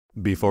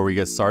Before we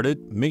get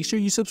started, make sure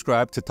you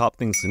subscribe to Top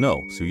Things to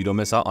Know so you don't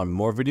miss out on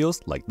more videos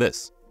like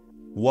this.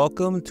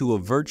 Welcome to a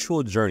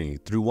virtual journey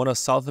through one of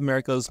South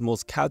America's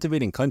most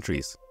captivating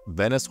countries,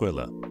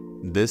 Venezuela.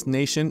 This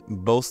nation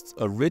boasts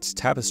a rich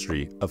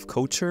tapestry of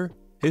culture,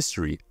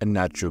 history, and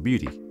natural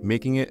beauty,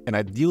 making it an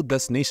ideal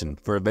destination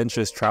for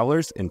adventurous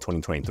travelers in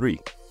 2023.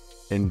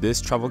 In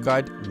this travel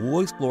guide,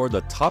 we'll explore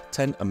the top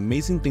 10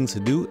 amazing things to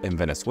do in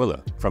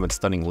Venezuela, from its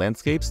stunning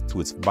landscapes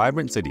to its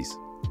vibrant cities.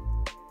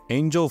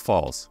 Angel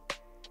Falls,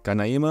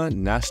 Canaima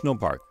National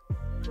Park.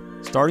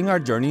 Starting our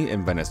journey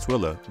in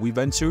Venezuela, we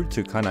ventured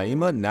to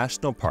Canaima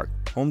National Park,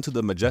 home to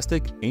the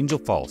majestic Angel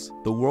Falls,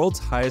 the world's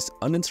highest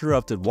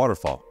uninterrupted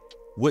waterfall.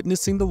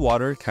 Witnessing the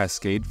water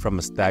cascade from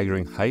a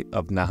staggering height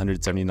of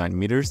 979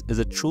 meters is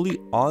a truly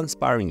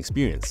awe-inspiring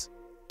experience.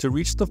 To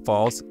reach the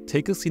falls,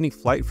 take a scenic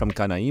flight from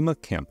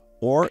Canaima camp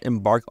or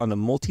embark on a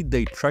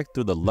multi-day trek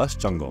through the lush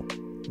jungle.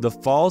 The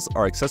falls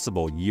are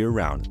accessible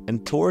year-round,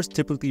 and tours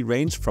typically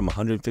range from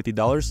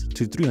 $150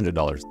 to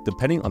 $300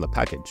 depending on the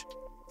package.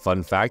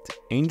 Fun fact,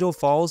 Angel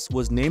Falls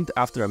was named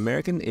after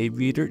American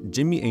aviator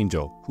Jimmy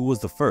Angel, who was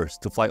the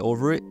first to fly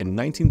over it in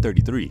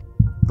 1933.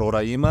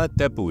 Roraima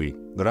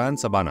Tepui, Gran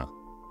Sabana.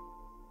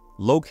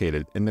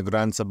 Located in the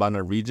Gran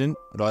Sabana region,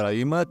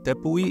 Roraima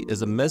Tepui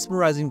is a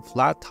mesmerizing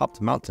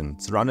flat-topped mountain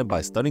surrounded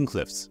by stunning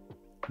cliffs.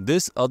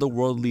 This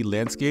otherworldly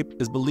landscape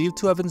is believed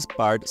to have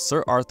inspired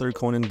Sir Arthur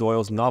Conan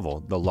Doyle's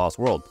novel, The Lost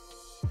World.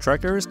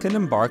 Trekkers can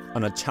embark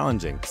on a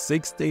challenging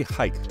 6-day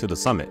hike to the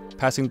summit,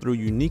 passing through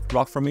unique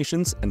rock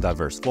formations and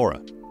diverse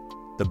flora.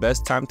 The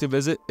best time to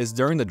visit is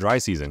during the dry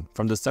season,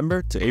 from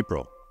December to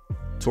April.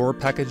 Tour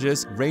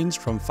packages range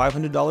from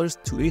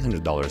 $500 to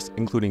 $800,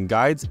 including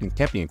guides and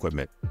camping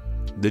equipment.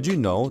 Did you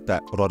know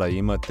that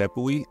Roraima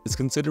Tepui is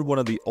considered one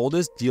of the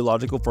oldest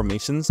geological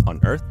formations on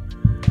Earth?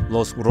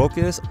 Los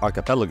Roques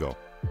Archipelago.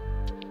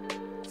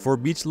 For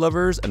beach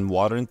lovers and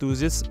water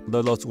enthusiasts,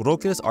 the Los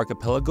Roques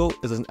Archipelago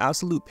is an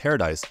absolute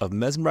paradise of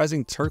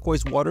mesmerizing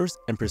turquoise waters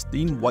and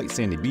pristine white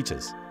sandy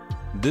beaches.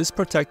 This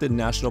protected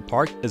national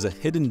park is a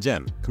hidden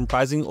gem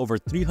comprising over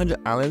 300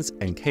 islands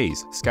and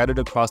cays scattered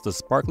across the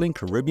sparkling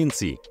Caribbean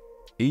Sea.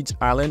 Each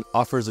island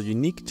offers a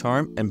unique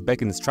charm and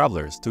beckons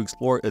travelers to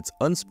explore its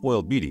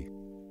unspoiled beauty.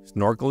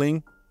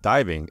 Snorkeling,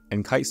 diving,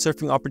 and kite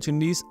surfing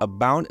opportunities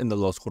abound in the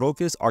Los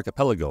Roques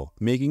Archipelago,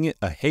 making it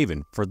a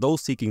haven for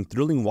those seeking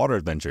thrilling water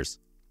adventures.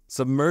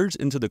 Submerge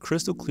into the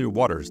crystal clear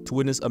waters to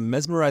witness a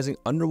mesmerizing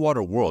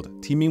underwater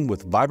world teeming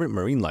with vibrant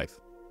marine life.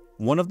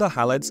 One of the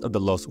highlights of the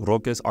Los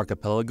Roques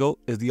Archipelago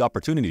is the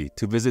opportunity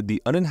to visit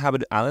the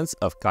uninhabited islands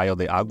of Cayo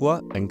de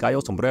Agua and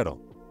Cayo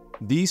Sombrero.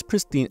 These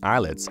pristine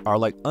islets are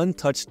like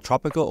untouched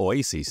tropical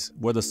oases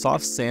where the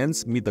soft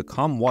sands meet the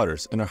calm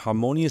waters in a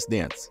harmonious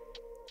dance.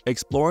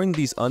 Exploring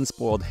these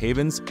unspoiled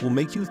havens will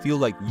make you feel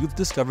like you've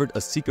discovered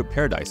a secret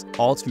paradise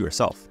all to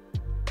yourself.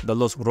 The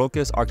Los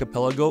Roques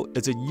Archipelago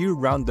is a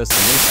year-round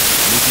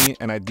destination, making it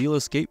an ideal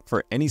escape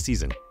for any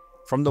season.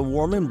 From the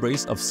warm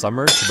embrace of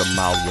summer to the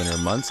mild winter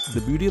months,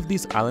 the beauty of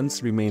these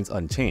islands remains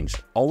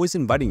unchanged, always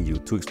inviting you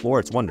to explore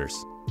its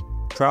wonders.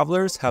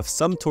 Travelers have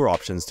some tour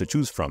options to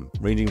choose from,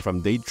 ranging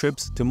from day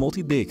trips to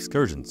multi-day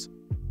excursions.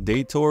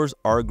 Day tours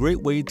are a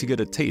great way to get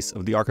a taste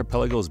of the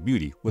archipelago's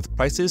beauty, with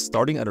prices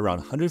starting at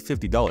around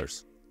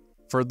 $150.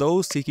 For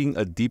those seeking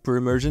a deeper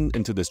immersion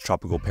into this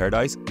tropical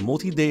paradise,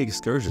 multi-day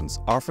excursions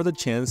offer the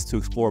chance to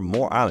explore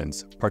more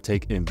islands,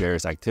 partake in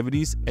various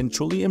activities, and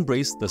truly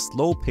embrace the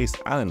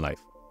slow-paced island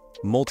life.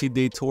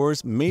 Multi-day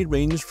tours may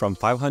range from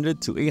 $500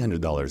 to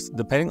 $800,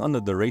 depending on the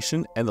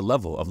duration and the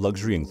level of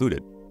luxury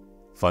included.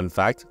 Fun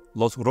fact,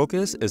 Los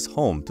Roques is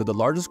home to the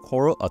largest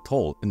coral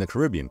atoll in the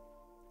Caribbean.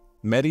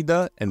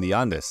 Mérida and the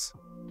Andes.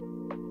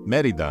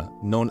 Mérida,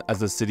 known as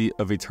the City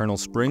of Eternal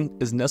Spring,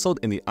 is nestled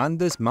in the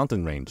Andes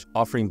mountain range,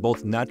 offering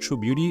both natural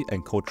beauty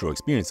and cultural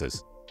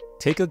experiences.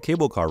 Take a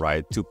cable car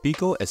ride to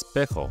Pico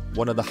Espejo,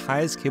 one of the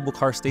highest cable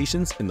car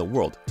stations in the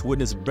world, to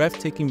witness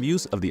breathtaking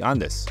views of the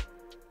Andes.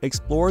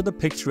 Explore the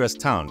picturesque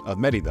town of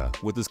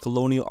Mérida with its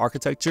colonial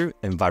architecture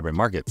and vibrant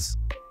markets.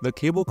 The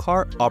cable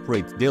car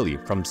operates daily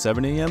from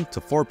 7 a.m.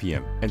 to 4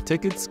 p.m., and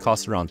tickets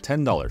cost around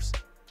 $10.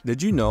 Did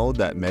you know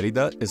that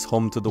Mérida is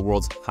home to the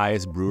world's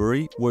highest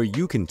brewery, where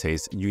you can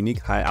taste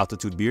unique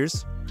high-altitude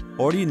beers?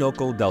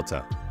 Orinoco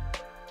Delta.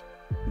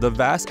 The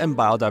vast and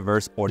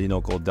biodiverse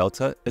Orinoco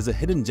Delta is a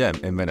hidden gem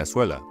in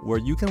Venezuela, where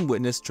you can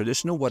witness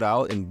traditional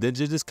Warao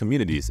indigenous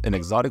communities and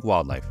exotic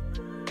wildlife.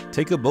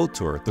 Take a boat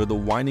tour through the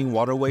winding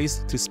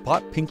waterways to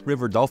spot pink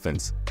river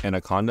dolphins,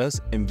 anacondas,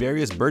 and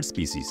various bird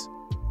species.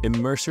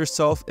 Immerse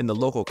yourself in the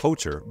local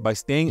culture by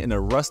staying in a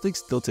rustic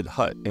stilted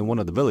hut in one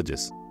of the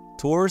villages.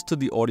 Tours to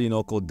the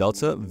Orinoco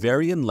Delta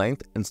vary in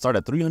length and start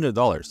at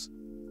 $300.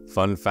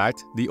 Fun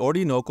fact, the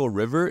Orinoco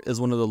River is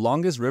one of the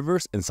longest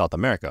rivers in South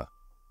America.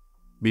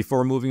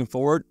 Before moving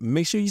forward,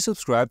 make sure you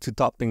subscribe to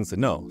Top Things to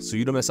Know so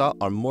you don't miss out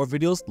on more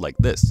videos like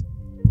this.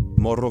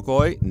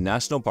 Morrocoy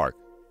National Park.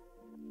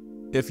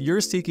 If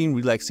you're seeking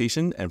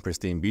relaxation and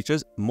pristine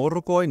beaches,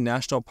 Morrocoy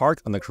National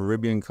Park on the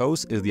Caribbean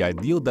coast is the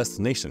ideal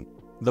destination.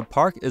 The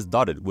park is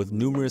dotted with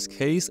numerous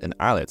cays and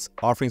islets,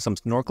 offering some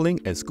snorkeling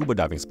and scuba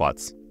diving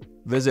spots.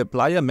 Visit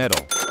Playa Mero,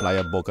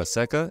 Playa Boca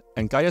Seca,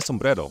 and Calle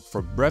Sombrero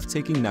for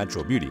breathtaking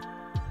natural beauty.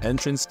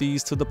 Entrance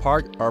fees to the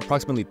park are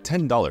approximately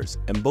 $10,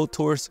 and boat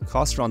tours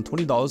cost around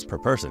 $20 per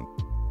person.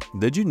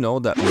 Did you know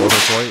that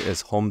Morrocoy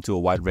is home to a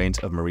wide range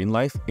of marine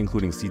life,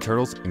 including sea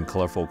turtles and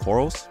colorful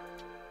corals?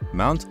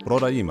 Mount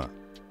Roraima.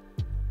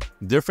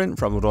 Different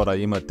from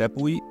Roraima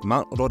Tepui,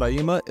 Mount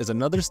Roraima is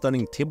another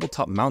stunning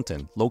tabletop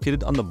mountain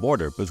located on the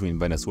border between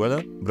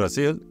Venezuela,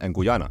 Brazil, and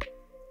Guyana.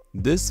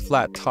 This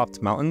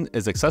flat-topped mountain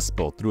is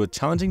accessible through a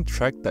challenging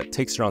trek that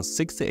takes around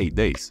 6 to 8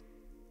 days.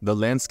 The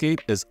landscape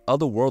is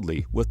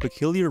otherworldly with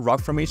peculiar rock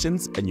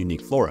formations and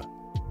unique flora.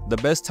 The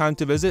best time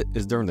to visit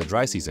is during the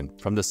dry season,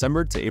 from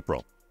December to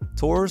April.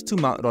 Tours to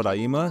Mount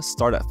Roraima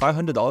start at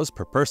 $500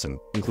 per person,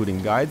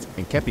 including guides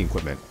and camping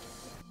equipment.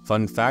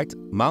 Fun fact,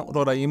 Mount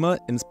Roraima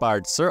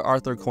inspired Sir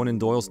Arthur Conan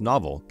Doyle's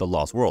novel, The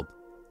Lost World.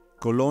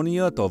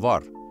 Colonia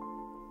Tovar.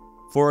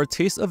 For a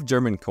taste of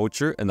German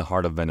culture in the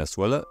heart of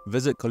Venezuela,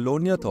 visit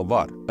Colonia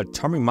Tovar, a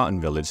charming mountain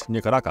village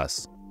near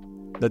Caracas.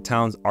 The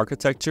town's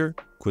architecture,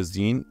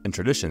 cuisine, and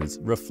traditions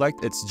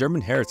reflect its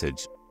German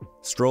heritage.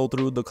 Stroll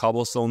through the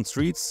cobblestone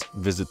streets,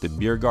 visit the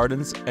beer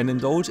gardens, and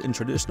indulge in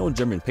traditional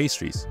German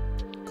pastries.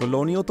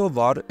 Colonia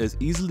Tovar is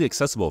easily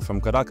accessible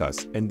from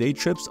Caracas, and day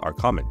trips are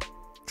common.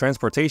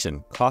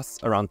 Transportation costs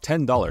around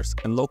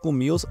 $10 and local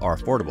meals are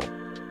affordable.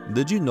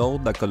 Did you know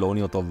that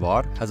Colonia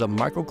Tovar has a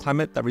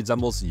microclimate that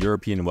resembles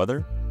European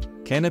weather?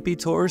 Canopy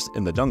tours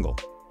in the jungle.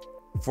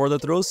 For the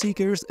thrill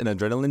seekers and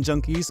adrenaline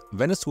junkies,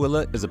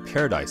 Venezuela is a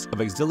paradise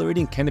of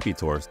exhilarating canopy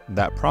tours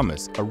that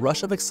promise a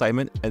rush of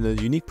excitement and a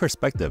unique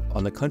perspective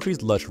on the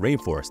country's lush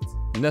rainforests.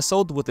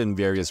 Nestled within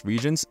various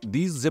regions,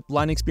 these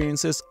zipline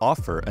experiences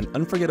offer an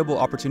unforgettable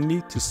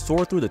opportunity to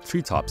soar through the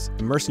treetops,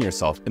 immersing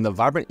yourself in the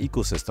vibrant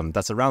ecosystem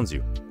that surrounds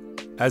you.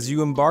 As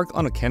you embark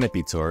on a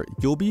canopy tour,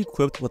 you'll be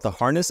equipped with a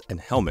harness and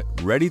helmet,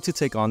 ready to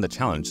take on the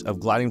challenge of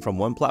gliding from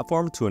one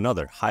platform to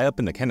another high up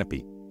in the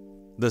canopy.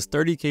 The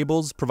sturdy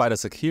cables provide a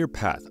secure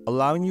path,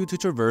 allowing you to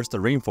traverse the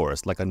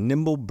rainforest like a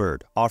nimble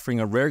bird, offering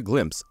a rare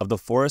glimpse of the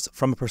forest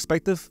from a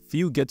perspective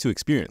few get to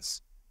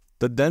experience.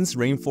 The dense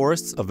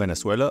rainforests of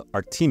Venezuela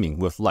are teeming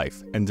with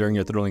life, and during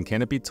your thrilling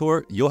canopy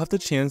tour, you'll have the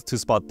chance to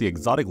spot the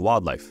exotic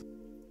wildlife.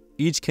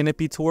 Each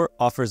canopy tour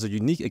offers a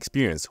unique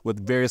experience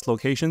with various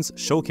locations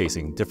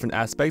showcasing different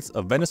aspects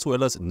of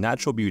Venezuela's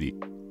natural beauty.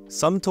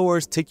 Some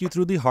tours take you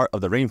through the heart of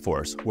the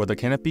rainforest, where the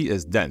canopy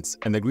is dense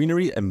and the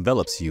greenery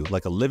envelops you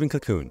like a living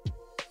cocoon.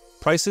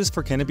 Prices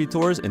for canopy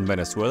tours in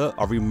Venezuela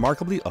are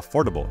remarkably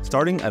affordable,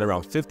 starting at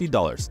around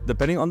 $50,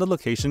 depending on the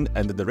location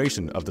and the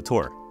duration of the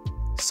tour.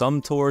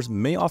 Some tours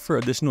may offer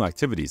additional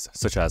activities,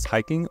 such as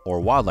hiking or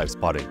wildlife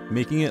spotting,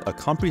 making it a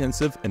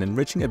comprehensive and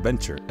enriching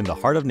adventure in the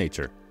heart of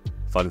nature.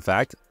 Fun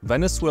fact,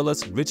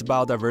 Venezuela's rich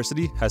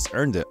biodiversity has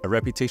earned it a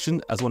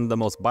reputation as one of the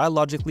most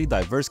biologically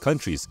diverse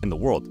countries in the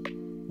world.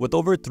 With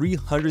over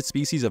 300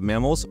 species of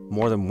mammals,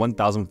 more than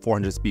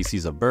 1,400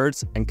 species of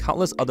birds, and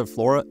countless other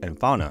flora and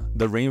fauna,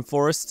 the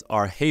rainforests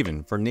are a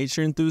haven for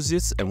nature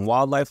enthusiasts and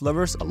wildlife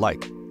lovers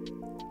alike.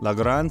 La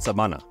Gran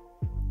Sabana.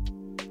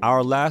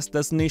 Our last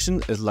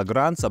destination is La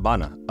Gran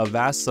Sabana, a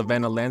vast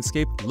savanna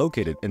landscape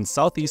located in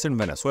southeastern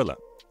Venezuela.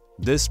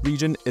 This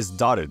region is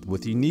dotted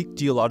with unique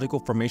geological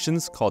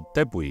formations called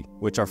Tepui,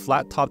 which are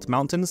flat-topped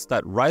mountains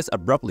that rise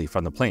abruptly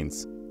from the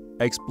plains.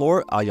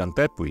 Explore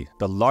Tepui,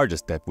 the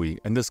largest Tepui,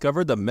 and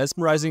discover the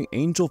mesmerizing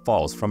Angel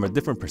Falls from a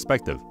different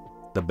perspective.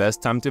 The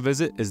best time to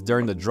visit is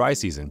during the dry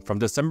season from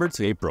December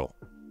to April.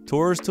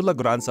 Tours to La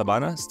Gran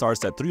Sabana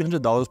starts at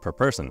 $300 per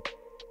person.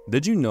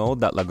 Did you know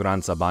that La Gran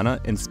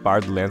Sabana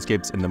inspired the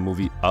landscapes in the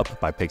movie Up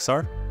by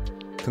Pixar?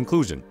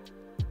 Conclusion.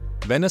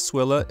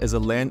 Venezuela is a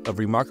land of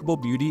remarkable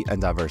beauty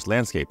and diverse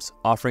landscapes,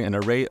 offering an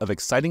array of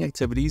exciting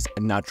activities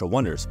and natural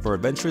wonders for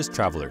adventurous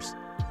travelers.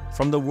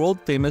 From the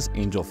world-famous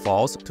Angel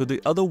Falls to the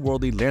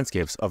otherworldly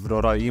landscapes of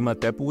Roraima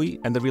Tepui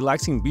and the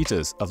relaxing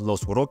beaches of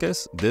Los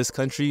Roques, this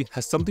country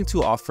has something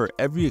to offer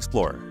every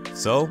explorer.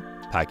 So,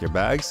 pack your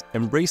bags,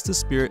 embrace the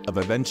spirit of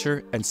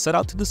adventure, and set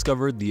out to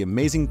discover the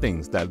amazing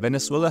things that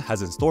Venezuela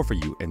has in store for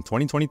you in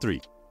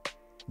 2023.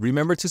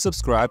 Remember to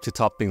subscribe to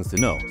Top Things to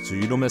Know so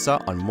you don't miss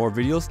out on more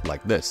videos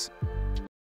like this.